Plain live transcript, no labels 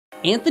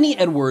Anthony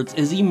Edwards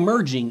is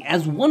emerging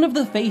as one of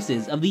the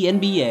faces of the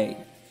NBA.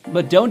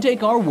 But don't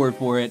take our word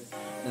for it.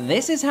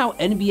 This is how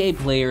NBA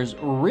players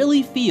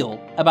really feel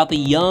about the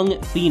young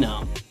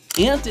phenom.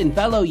 Ant and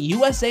fellow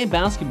USA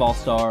basketball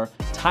star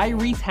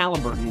Tyrese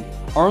Haliburton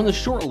are on the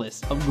short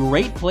list of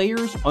great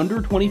players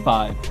under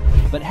 25.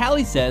 But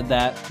Hallie said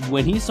that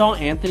when he saw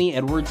Anthony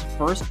Edwards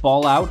first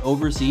ball out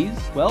overseas,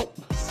 well,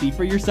 see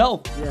for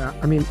yourself. Yeah,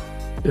 I mean,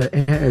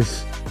 Ant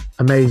is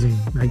amazing.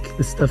 Like,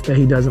 the stuff that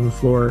he does on the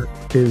floor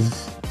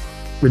is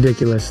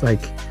ridiculous.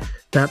 Like,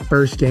 that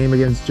first game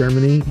against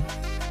Germany,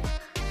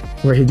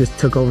 where he just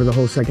took over the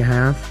whole second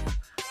half,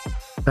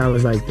 that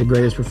was like the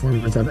greatest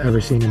performance I've ever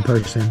seen in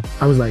person.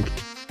 I was like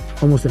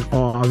almost in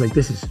awe. I was like,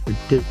 this is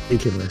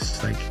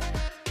ridiculous. Like,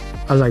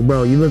 I was like,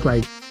 bro, you look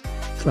like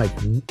it's like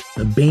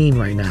the beam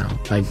right now.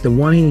 Like, the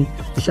one he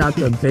shot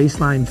the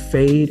baseline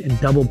fade and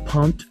double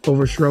pumped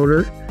over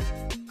Schroeder,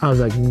 I was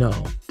like, no,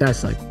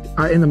 that's like,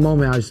 in the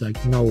moment I was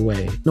like, no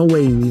way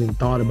you even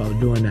thought about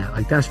doing that.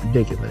 Like, that's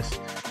ridiculous.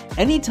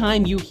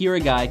 Anytime you hear a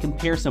guy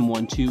compare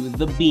someone to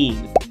the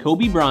Bean,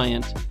 Kobe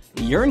Bryant,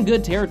 you're in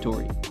good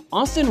territory.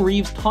 Austin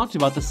Reaves talked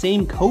about the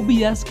same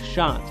Kobe-esque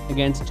shot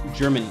against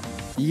Germany.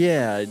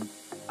 Yeah,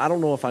 I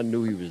don't know if I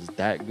knew he was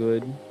that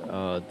good.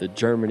 The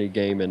Germany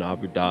game in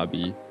Abu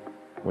Dhabi,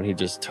 when he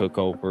just took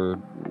over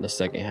in the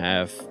second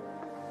half,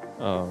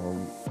 I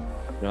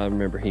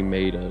remember he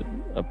made a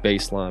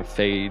baseline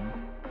fade,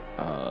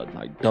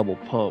 like double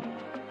pump,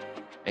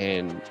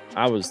 and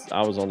I was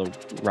on the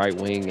right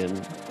wing,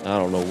 and I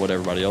don't know what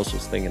everybody else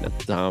was thinking at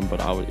the time, but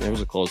it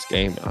was a close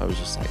game, and I was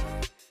just like,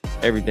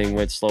 everything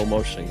went slow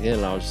motion again,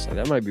 and I was just like,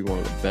 that might be one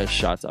of the best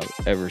shots I've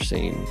ever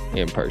seen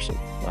in person.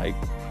 Like,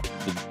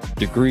 the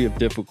degree of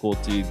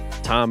difficulty,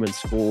 time and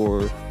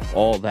score,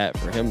 all that,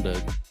 for him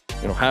to,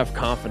 have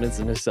confidence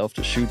in himself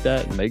to shoot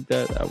that and make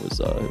that, it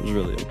was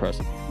really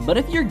impressive. But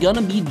if you're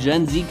gonna be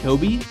Gen Z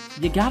Kobe,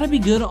 you gotta be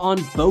good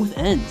on both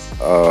ends.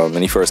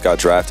 When he first got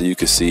drafted, you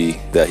could see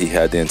that he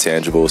had the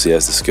intangibles. He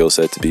has the skill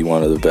set to be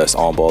one of the best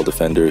on-ball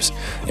defenders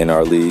in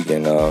our league,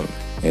 and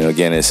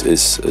again,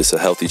 it's a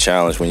healthy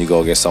challenge when you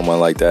go against someone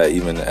like that.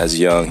 Even as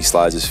young, he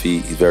slides his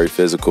feet, he's very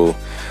physical,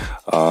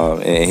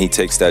 and he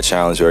takes that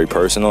challenge very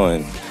personal.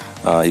 And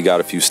he got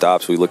a few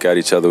stops. We look at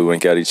each other, we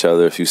wink at each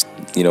other, a few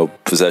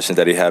possessions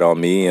that he had on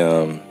me,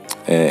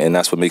 and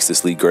that's what makes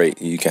this league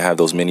great. You can have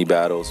those mini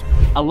battles.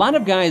 A lot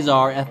of guys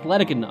are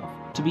athletic enough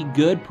to be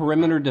good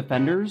perimeter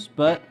defenders,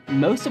 but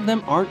most of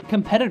them aren't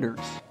competitors.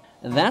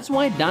 That's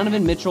why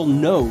Donovan Mitchell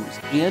knows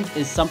Ant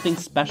is something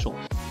special.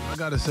 I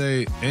gotta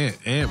say,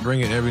 Ant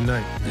bring it every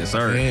night. Yes,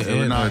 sir. Ant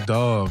a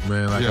dog,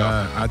 man. Like,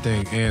 yeah. I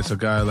think Ant's a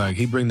guy, like,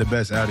 he bring the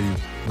best out of you.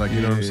 Like,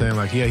 you know what I'm saying?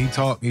 Like, yeah, he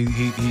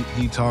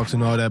talks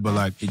and all that, but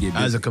like,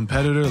 as a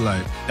competitor,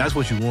 like, that's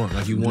what you want.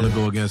 Like, you want to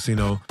go against,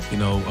 a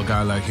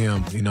guy like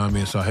him. You know what I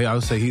mean? So, hey, I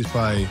would say he's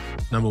probably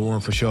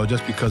 #1 for sure,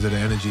 just because of the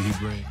energy he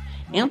brings.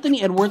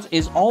 Anthony Edwards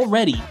is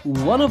already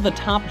one of the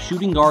top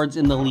shooting guards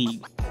in the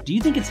league. Do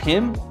you think it's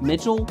him,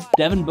 Mitchell,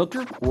 Devin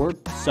Booker, or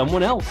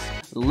someone else?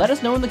 Let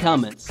us know in the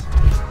comments.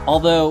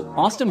 Although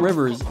Austin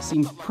Rivers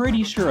seems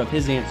pretty sure of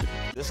his answer.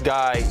 This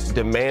guy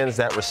demands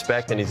that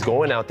respect, and he's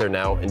going out there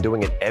now and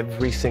doing it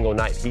every single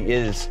night. He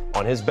is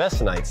on his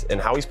best nights, and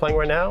how he's playing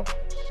right now,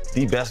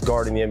 the best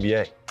guard in the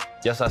NBA.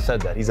 Yes, I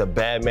said that. He's a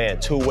bad man,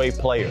 two-way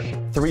player,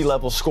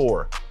 3-level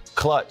scorer,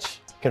 clutch,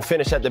 can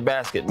finish at the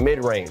basket,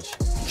 mid-range,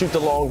 shoot the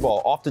long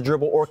ball, off the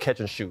dribble, or catch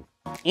and shoot.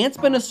 Ant's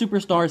been a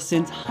superstar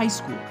since high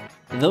school,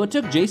 though it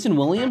took Jason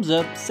Williams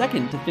a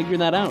second to figure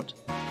that out.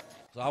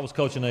 So I was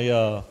coaching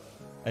a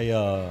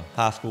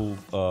high school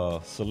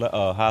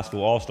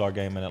all-star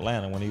game in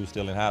Atlanta when he was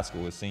still in high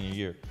school, his senior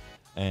year.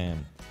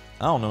 And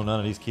I don't know none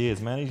of these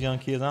kids, man. These young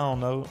kids, I don't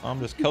know. I'm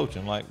just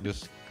coaching, like,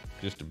 just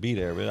to be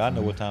there. But I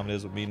know what time it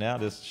is with me now.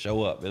 Just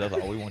show up. That's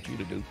all we want you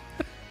to do.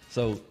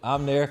 So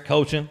I'm there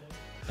coaching,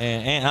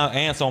 and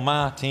Ant's on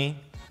my team.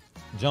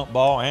 Jump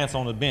ball, Ant's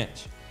on the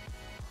bench.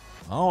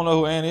 I don't know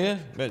who Ant is,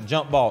 but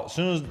jump ball. As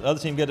soon as the other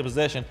team get the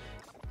possession,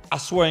 I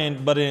swear,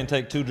 but it didn't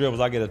take 2 dribbles,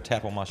 I get a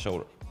tap on my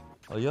shoulder.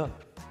 Oh, yeah.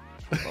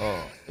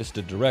 It's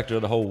the director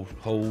of the whole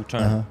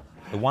tournament.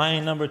 Why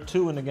ain't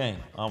 #2 in the game?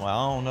 I'm like,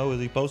 I don't know.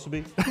 Is he supposed to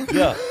be?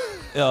 Yeah.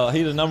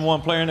 He's the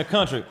 #1 player in the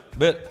country.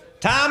 But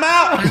time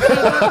out!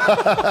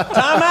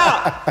 Time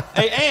out!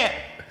 Hey, Ant,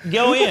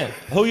 go in.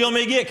 Who you want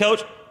me to get,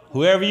 coach?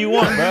 Whoever you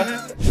want,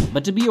 bro.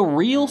 But to be a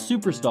real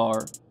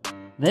superstar,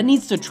 that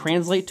needs to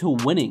translate to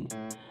winning.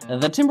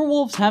 The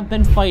Timberwolves have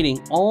been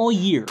fighting all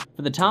year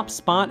for the top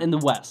spot in the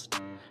West,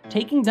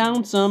 taking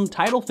down some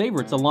title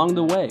favorites along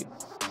the way.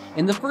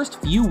 In the first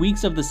few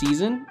weeks of the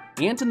season,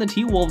 Ant and the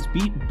T-Wolves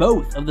beat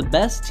both of the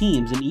best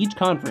teams in each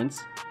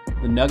conference,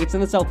 the Nuggets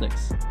and the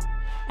Celtics.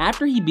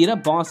 After he beat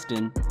up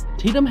Boston,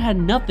 Tatum had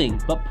nothing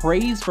but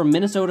praise from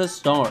Minnesota's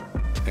star.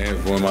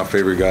 Ant's one of my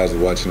favorite guys to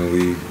watch in the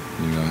league.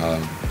 You know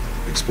how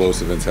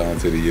explosive and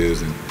talented he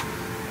is, and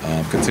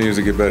continues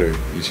to get better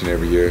each and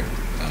every year.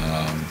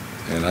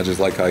 And I just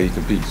like how he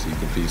competes. He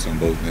competes on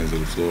both ends of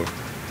the floor.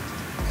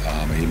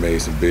 And he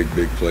made some big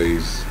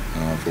plays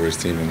for his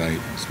team tonight,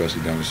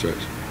 especially down the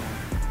stretch.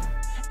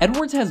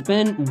 Edwards has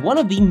been one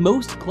of the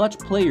most clutch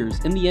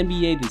players in the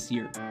NBA this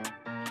year.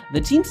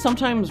 The team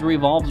sometimes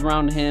revolves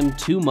around him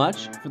too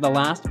much for the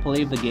last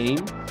play of the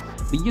game,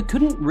 but you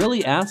couldn't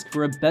really ask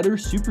for a better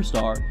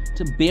superstar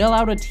to bail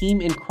out a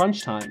team in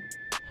crunch time.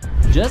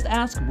 Just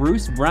ask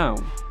Bruce Brown,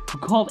 who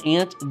called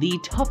Ant the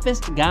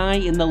toughest guy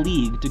in the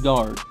league to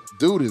guard.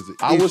 Dude is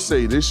I would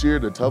say this year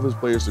the toughest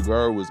players to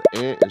guard was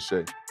Ant and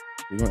Shea.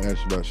 We're gonna ask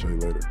you about Shea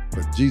later.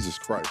 But Jesus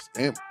Christ,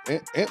 Ant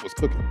was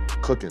cooking.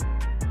 Cooking.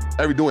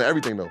 Doing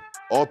everything though.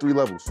 All 3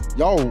 levels.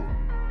 Yo,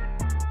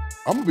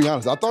 I'm gonna be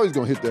honest, I thought he was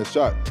gonna hit that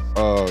shot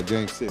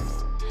game 6.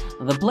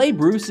 The play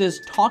Bruce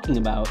is talking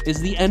about is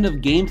the end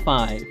of Game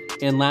 5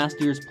 in last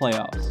year's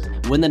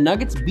playoffs. When the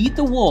Nuggets beat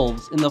the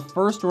Wolves in the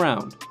first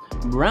round,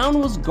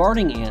 Brown was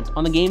guarding Ant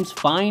on the game's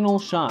final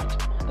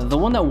shot, the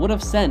one that would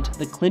have sent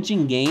the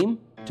clinching game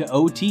to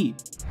OT.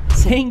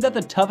 Saying that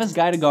the toughest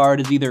guy to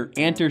guard is either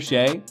Ant or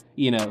Shea,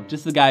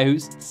 just the guy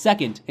who's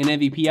second in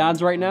MVP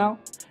odds right now,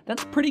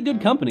 that's pretty good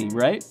company,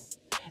 right?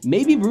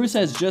 Maybe Bruce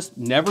has just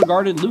never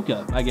guarded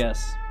Luka, I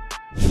guess.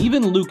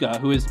 Even Luka,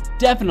 who is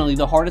definitely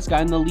the hardest guy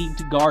in the league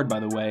to guard,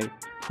 by the way,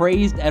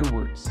 praised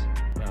Edwards.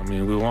 I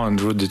mean, we want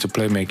Rudy to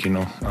play make,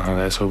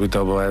 that's what we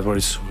double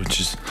Edwards,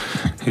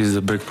 he's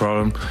the big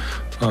problem.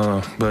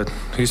 But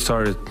he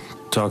started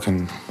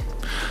talking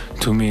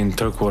to me in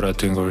third quarter, I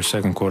think, or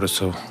second quarter.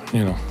 So,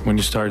 when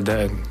you start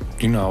that,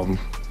 I'm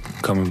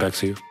coming back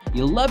to you.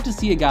 You love to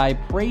see a guy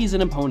praise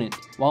an opponent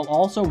while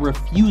also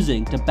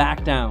refusing to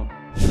back down.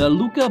 The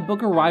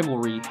Luka-Booker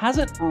rivalry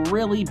hasn't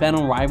really been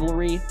a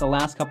rivalry the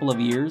last couple of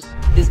years.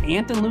 Is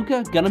Ant and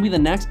Luka gonna be the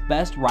next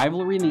best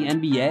rivalry in the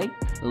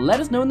NBA? Let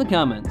us know in the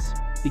comments,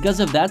 because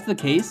if that's the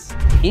case,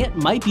 Ant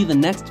might be the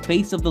next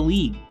face of the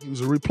league. He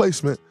was a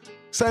replacement,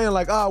 saying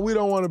like, we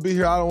don't want to be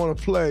here, I don't want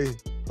to play.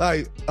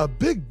 Like, a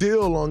big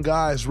deal on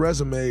guys'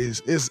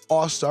 resumes is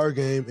All-Star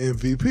Game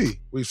MVP.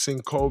 We've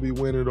seen Kobe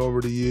win it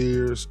over the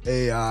years,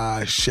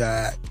 AI,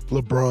 Shaq,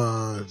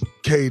 LeBron,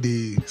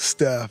 KD,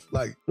 Steph.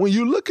 Like, when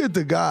you look at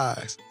the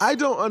guys, I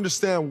don't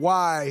understand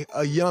why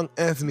a young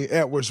Anthony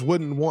Edwards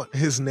wouldn't want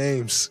his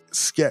name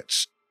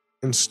sketched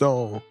in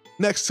stone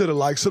next to the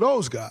likes of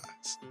those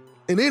guys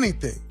in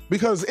anything.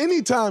 Because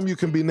anytime you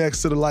can be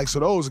next to the likes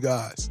of those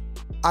guys,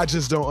 I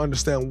just don't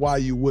understand why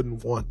you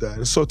wouldn't want that.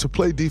 And so to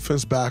play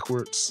defense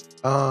backwards,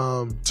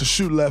 to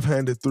shoot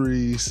left-handed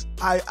threes,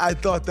 I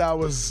thought that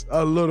was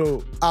a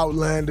little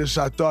outlandish.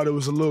 I thought it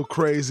was a little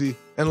crazy.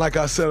 And like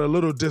I said, a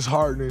little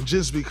disheartening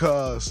just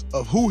because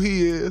of who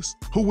he is,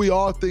 who we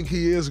all think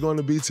he is going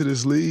to be to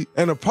this league.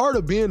 And a part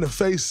of being the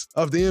face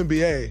of the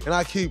NBA, and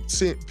I keep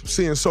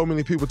seeing so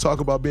many people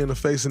talk about being the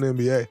face in the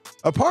NBA,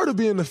 a part of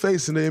being the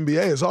face in the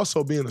NBA is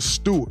also being a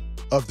steward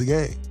of the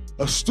game.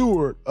 A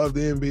steward of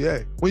the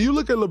NBA. When you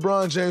look at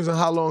LeBron James and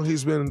how long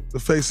he's been the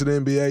face of the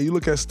NBA, you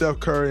look at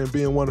Steph Curry and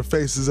being one of the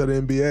faces of the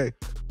NBA,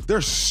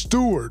 they're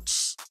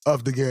stewards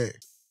of the game,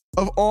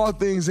 of all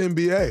things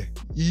NBA.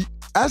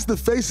 As the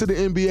face of the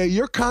NBA,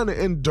 you're kind of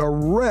in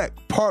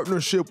direct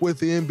partnership with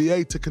the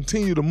NBA to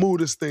continue to move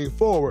this thing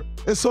forward.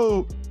 And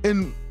so,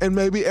 and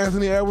maybe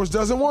Anthony Edwards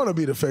doesn't want to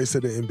be the face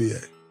of the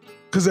NBA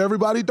because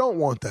everybody don't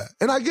want that.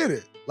 And I get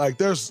it. Like,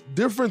 there's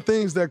different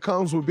things that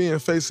comes with being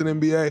face of the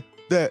NBA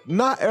that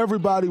not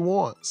everybody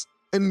wants.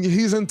 And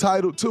he's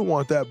entitled to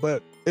want that.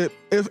 But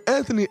if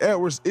Anthony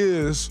Edwards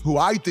is who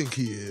I think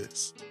he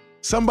is,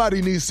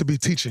 somebody needs to be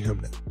teaching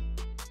him that.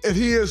 If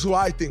he is who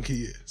I think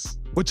he is,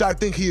 which I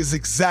think he is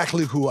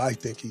exactly who I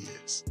think he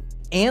is.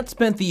 Ant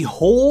spent the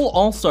whole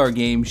All-Star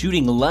game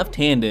shooting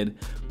left-handed,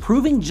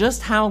 proving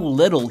just how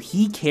little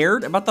he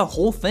cared about the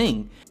whole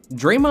thing.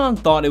 Draymond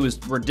thought it was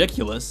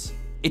ridiculous.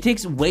 It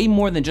takes way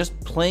more than just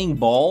playing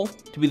ball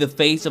to be the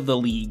face of the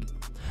league.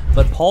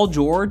 But Paul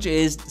George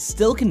is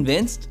still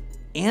convinced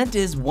Ant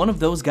is one of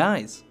those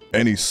guys.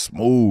 And he's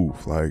smooth.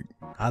 Like,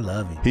 I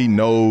love him. He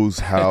knows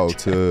how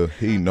to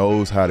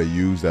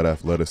use that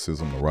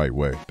athleticism the right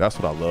way. That's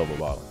what I love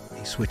about him.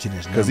 He's switching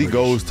his numbers. Because he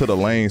goes to the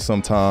lane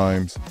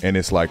sometimes and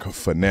it's like a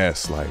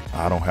finesse, like,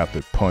 I don't have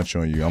to punch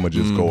on you. I'm going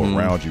to just go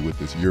around you with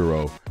this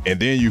Euro. And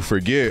then you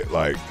forget,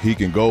 like, he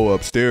can go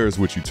upstairs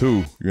with you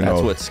too.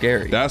 That's what's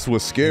scary. That's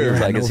what's scary.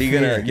 Like, is he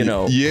going to,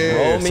 roll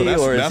me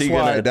or is he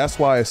going to? That's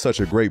why it's such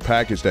a great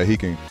package that he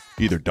can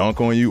either dunk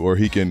on you or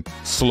he can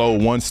slow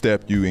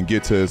one-step you and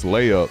get to his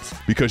layups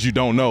because you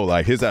don't know.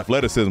 Like, his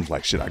athleticism's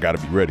like, shit, I got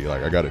to be ready.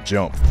 Like, I got to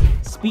jump.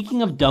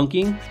 Speaking of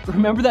dunking,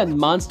 remember that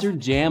monster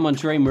jam on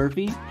Trey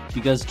Murphy?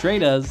 Because Trey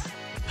does.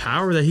 The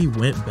power that he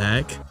went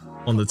back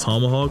on the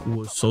tomahawk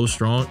was so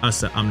strong. I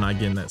said, I'm not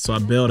getting that. So I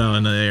bailed out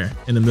in the air,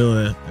 in the middle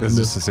of that. That's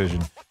this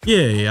decision.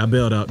 Yeah, I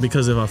bailed out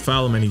because if I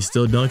foul him and he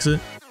still dunks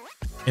it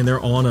and they're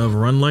on a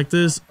run like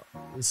this,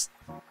 it's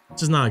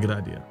just not a good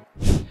idea.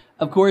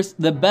 Of course,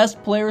 the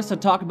best players to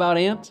talk about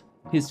Ant,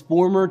 his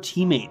former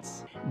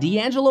teammates.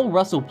 D'Angelo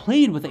Russell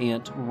played with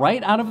Ant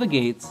right out of the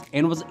gates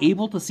and was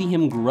able to see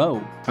him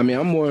grow. I mean,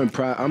 I'm more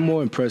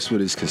impressed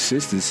with his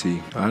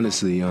consistency.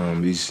 Honestly,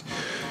 he's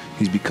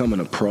becoming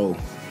a pro.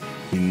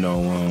 You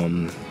know,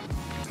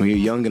 when you're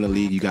young in the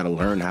league, you got to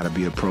learn how to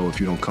be a pro if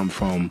you don't come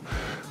from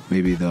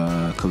maybe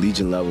the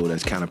collegiate level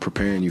that's kind of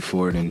preparing you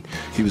for it. And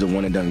he was a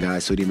one-and-done guy,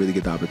 so he didn't really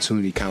get the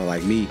opportunity, kind of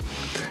like me.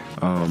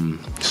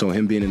 So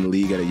him being in the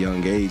league at a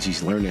young age,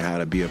 he's learning how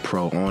to be a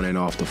pro on and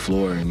off the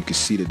floor, and you can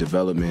see the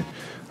development.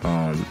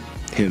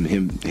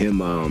 Him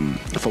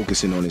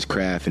focusing on his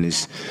craft and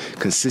his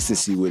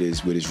consistency with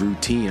his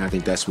routine. I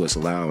think that's what's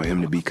allowing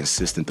him to be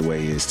consistent the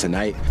way he is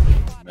tonight.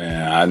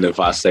 Man, I know if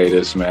I say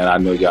this, man, I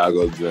know y'all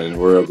go in the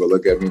world go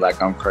look at me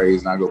like I'm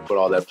crazy and I go put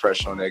all that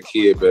pressure on that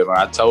kid. But man,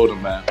 I told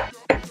him, man,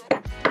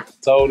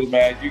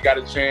 you got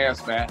a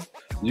chance, man.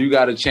 You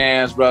got a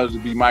chance, brother, to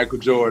be Michael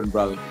Jordan,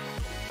 brother.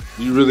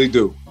 You really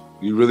do.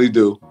 You really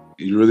do.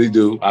 You really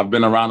do. I've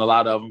been around a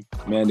lot of them.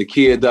 Man, the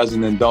kid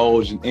doesn't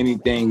indulge in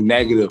anything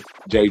negative,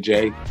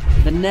 JJ.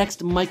 The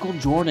next Michael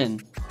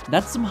Jordan.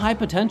 That's some high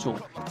potential.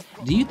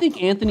 Do you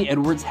think Anthony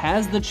Edwards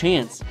has the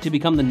chance to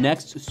become the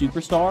next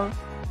superstar?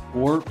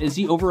 Or is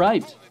he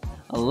overhyped?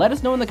 Let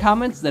us know in the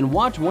comments, then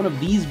watch one of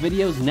these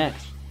videos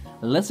next.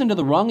 Listen to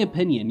The Wrong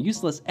Opinion,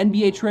 useless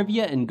NBA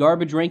trivia, and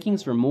garbage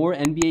rankings for more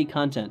NBA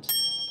content.